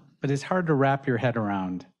real, but it's hard to wrap your head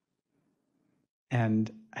around. And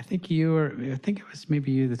I think it was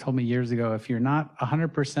maybe you that told me years ago, if you're not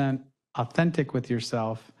 100% authentic with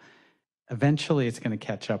yourself, eventually it's going to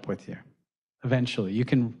catch up with you. eventually. You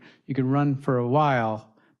can run for a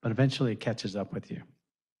while, but eventually it catches up with you.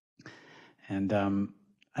 And I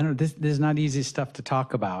don't know, this is not easy stuff to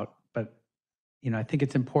talk about, but I think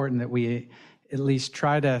it's important that we at least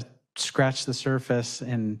try to scratch the surface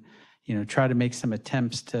and try to make some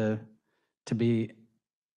attempts to be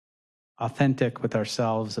authentic with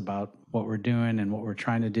ourselves about what we're doing and what we're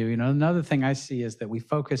trying to do. Another thing I see is that we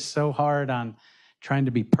focus so hard on trying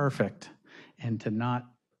to be perfect and to not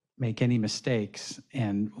make any mistakes.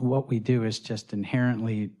 And what we do is just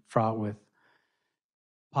inherently fraught with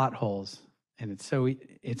potholes. And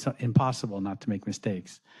it's impossible not to make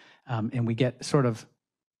mistakes. And we get sort of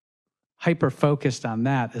hyper-focused on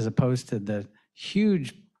that as opposed to the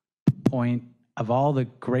huge point of all the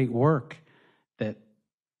great work that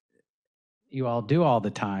you all do all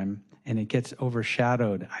the time, and it gets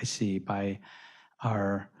overshadowed, I see, by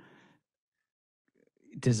our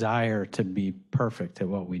desire to be perfect at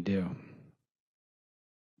what we do.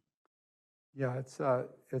 Yeah,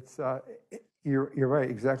 you're right,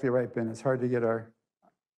 exactly right, Ben. It's hard to get our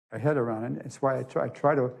head around it. It's why I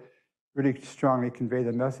try to really strongly convey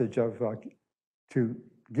the message of to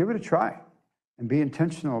give it a try and be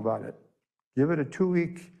intentional about it. Give it a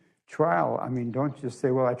 2-week trial. I mean, don't just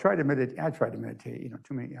say, well, I tried to meditate.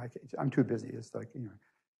 I'm too busy. It's like,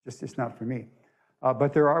 it's not for me.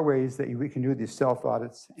 But there are ways that we can do these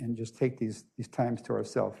self-audits and just take these times to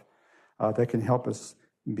ourselves that can help us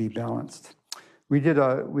be balanced. We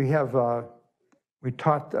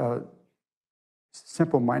taught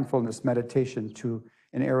simple mindfulness meditation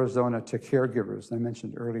in Arizona to caregivers. I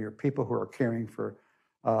mentioned earlier, people who are caring for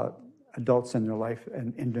adults in their life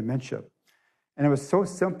and in dementia. And it was so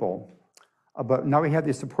simple, but now we have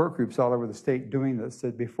these support groups all over the state doing this.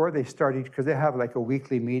 That before they started, because they have like a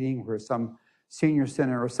weekly meeting where some senior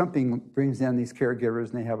center or something brings in these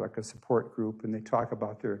caregivers, and they have like a support group, and they talk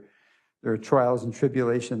about their trials and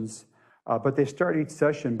tribulations. But they start each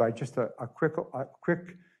session by just a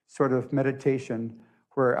quick sort of meditation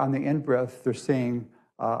where on the in-breath they're saying,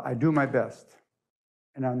 I do my best.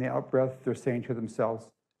 And on the out-breath they're saying to themselves,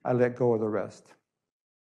 I let go of the rest.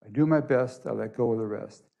 I do my best, I let go of the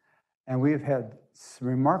rest. And we've had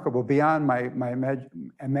remarkable, beyond my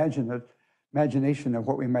imagination of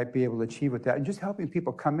what we might be able to achieve with that, and just helping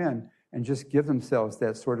people come in and just give themselves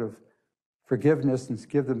that sort of forgiveness and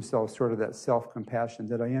give themselves sort of that self-compassion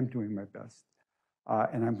that I am doing my best.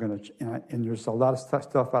 And there's a lot of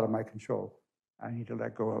stuff out of my control. I need to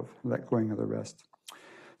let going of the rest.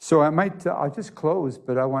 So I'll just close,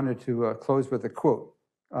 but I wanted to close with a quote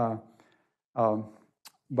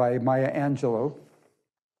by Maya Angelou,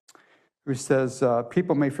 who says,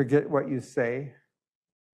 people may forget what you say,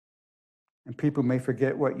 and people may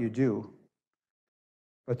forget what you do,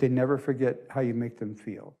 but they never forget how you make them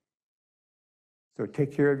feel. So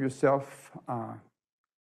take care of yourself.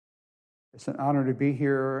 It's an honor to be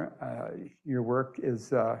here. Your work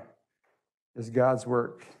is God's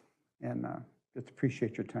work, and just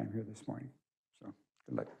appreciate your time here this morning. So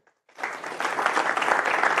good luck.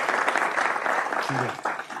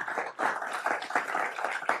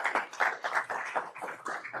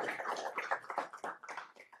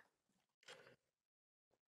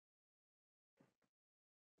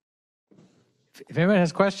 If anyone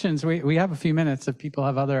has questions, we have a few minutes if people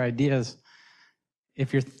have other ideas.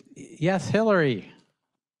 Yes, Hillary.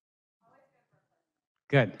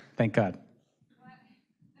 Good, thank God.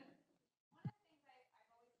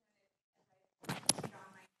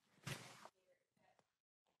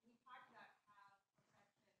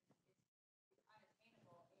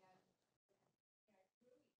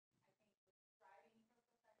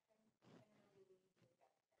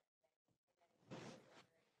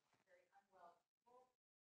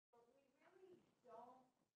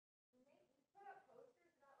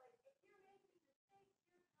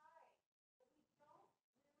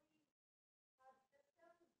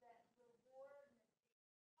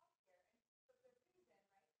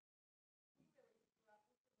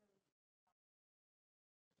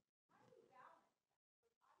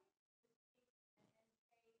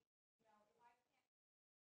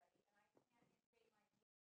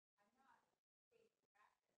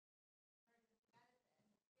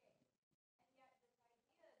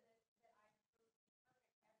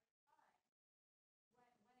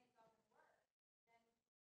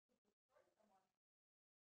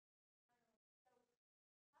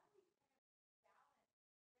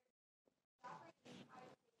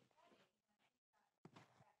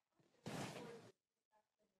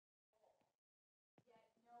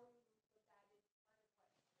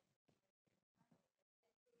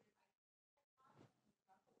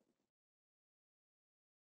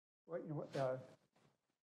 Well,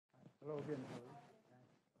 Hello again,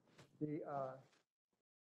 Hillary.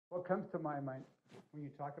 What comes to my mind when you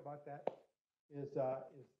talk about that is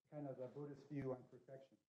kind of the Buddhist view on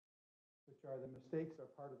perfection, which are the mistakes are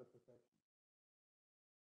part of the perfection.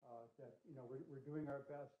 That we're doing our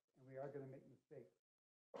best and we are going to make mistakes.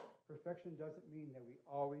 Perfection doesn't mean that we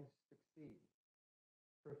always succeed.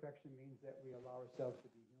 Perfection means that we allow ourselves to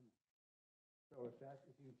be human. So if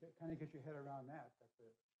you kind of get your head around that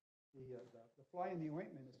the fly in the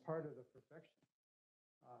ointment is part of the perfection.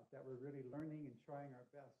 That we're really learning and trying our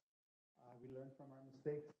best. We learn from our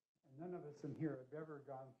mistakes, and none of us in here have ever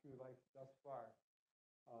gone through life thus far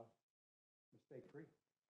mistake-free.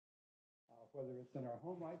 Whether it's in our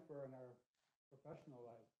home life or in our professional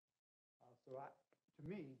life. To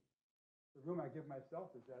me, the room I give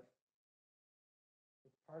myself is that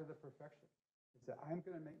it's part of the perfection. It's that I'm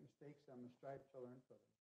going to make mistakes. I'm going to strive to learn from them.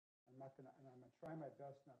 I'm going to try my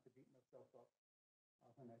best not to beat myself up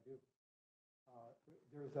when I do.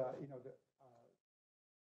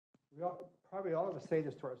 Probably all of us say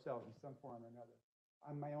this to ourselves in some form or another.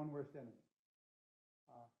 I'm my own worst enemy.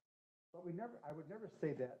 But I would never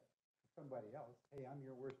say that to somebody else. Hey, I'm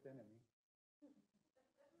your worst enemy.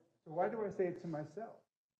 So why do I say it to myself?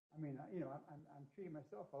 I mean, I'm treating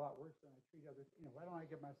myself a lot worse than I treat others. Why don't I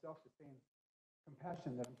give myself the same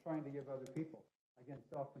compassion that I'm trying to give other people? Again,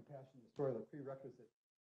 self-compassion is sort of the prerequisite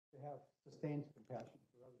to have sustained compassion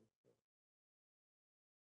for others.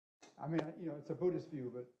 I mean, it's a Buddhist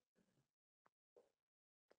view, but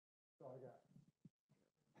that's all I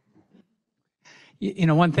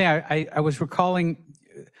got. One thing I was recalling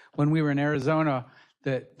when we were in Arizona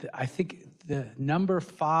that I think the number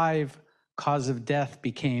 5 cause of death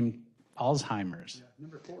became Alzheimer's. Yeah,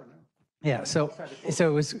 number 4 now. Yeah, so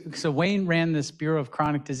Wayne ran this Bureau of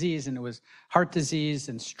Chronic Disease, and it was heart disease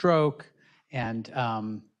and stroke and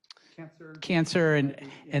cancer, and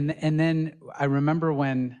then I remember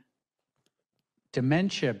when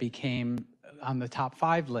dementia became on the top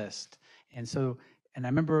 5 list, and I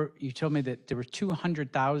remember you told me that there were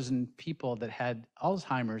 200,000 people that had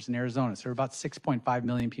Alzheimer's in Arizona. So there were about 6.5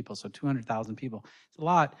 million people, so 200,000 people. It's a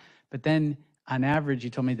lot, but then on average,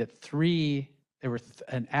 you told me that there were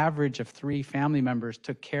an average of 3 family members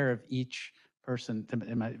took care of each person.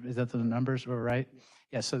 Is that the numbers were right?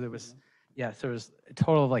 Yeah, so there was a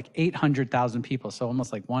total of like 800,000 people. So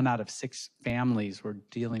almost like 1 out of 6 families were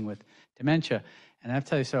dealing with dementia. And I have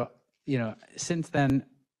to tell you, since then,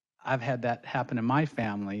 I've had that happen in my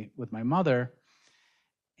family with my mother.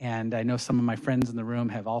 And I know some of my friends in the room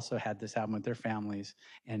have also had this happen with their families.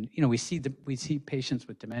 And we see patients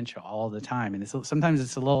with dementia all the time, and sometimes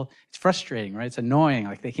it's frustrating, right? It's annoying.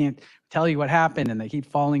 Like they can't tell you what happened, and they keep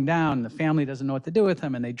falling down. And the family doesn't know what to do with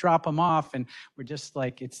them, and they drop them off, and we're just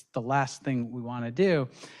like, it's the last thing we want to do.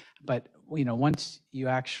 But once you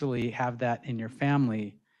actually have that in your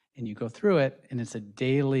family and you go through it, and it's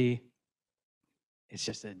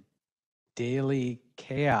just a daily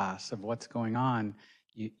chaos of what's going on.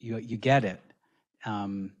 You get it,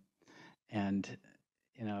 and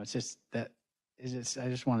it's just that. I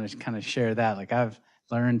just want to kind of share that. Like I've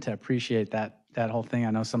learned to appreciate that whole thing.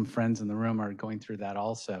 I know some friends in the room are going through that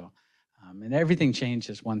also, and everything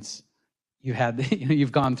changes once you had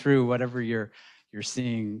you've gone through whatever you're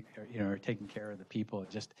seeing, or taking care of the people.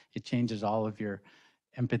 It changes all of your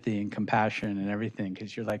empathy and compassion and everything,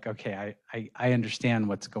 because you're like, okay, I understand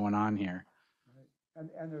what's going on here. Right.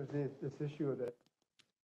 And there's this issue that.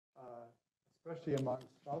 Especially among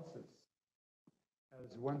spouses,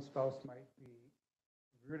 as one spouse might be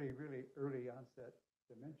really, really early onset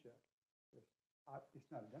dementia. It's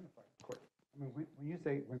not identified, of course. I mean, when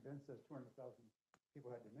Ben says 200,000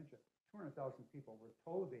 people had dementia, 200,000 people were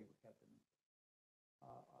told they had dementia.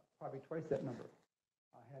 Probably twice that number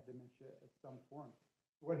had dementia at some form.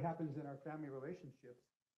 What happens in our family relationships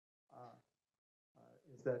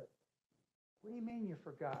is that, what do you mean you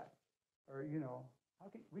forgot? Or,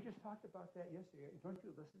 we just talked about that yesterday. Don't you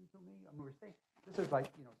listen to me? I mean, we're saying, this is like,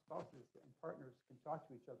 spouses and partners can talk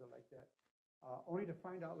to each other like that, only to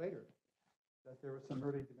find out later that there was some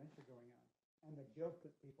early dementia going on, and the guilt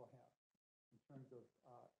that people have in terms of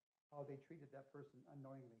how they treated that person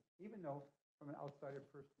unknowingly, even though from an outsider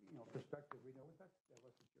perspective, we know that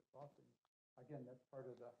wasn't your fault. And again, that's part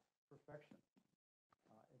of the perfection.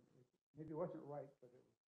 Maybe it wasn't right, but it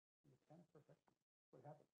was kind of perfection. What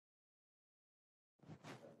happened?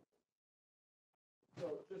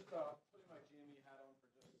 So just putting my GME hat on for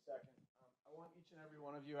just a second, I want each and every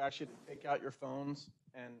one of you actually to take out your phones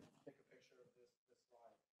and take a picture of this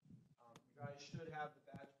slide. You guys should have the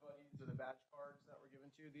badge buddies or the badge cards that were given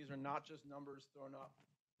to you. These are not just numbers thrown up to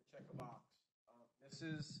check a box. This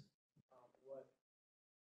is what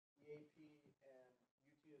we EAP and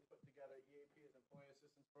UT has put together. EAP is Employee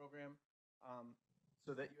Assistance Program,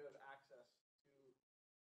 so that you have access to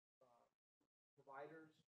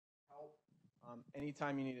providers, help,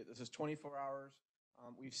 anytime you need it. This is 24 hours.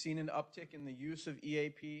 We've seen an uptick in the use of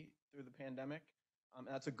EAP through the pandemic, and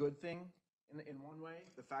that's a good thing in one way.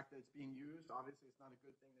 The fact that it's being used, obviously it's not a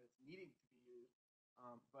good thing that it's needing to be used,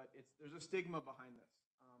 but there's a stigma behind this.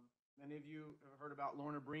 Many of you have heard about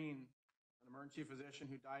Lorna Breen, an emergency physician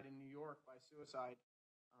who died in New York by suicide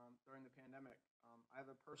during the pandemic. I have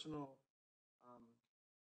a personal,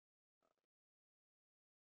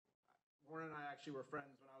 Lorna and I actually were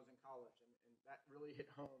friends when I was in college, and that really hit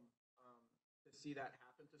home to see that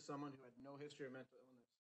happen to someone who had no history of mental illness.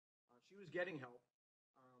 She was getting help,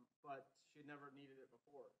 but she had never needed it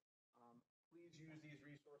before. Please use these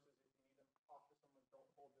resources if you need them. Talk to someone. Don't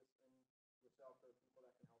hold this in yourself. There are people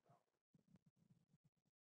that can help out.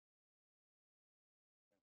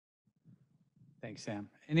 Thanks, Sam.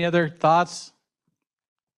 Any other thoughts,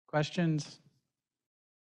 questions?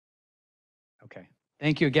 Okay.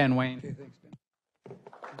 Thank you again, Wayne. Okay, thanks,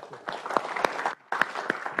 Ben.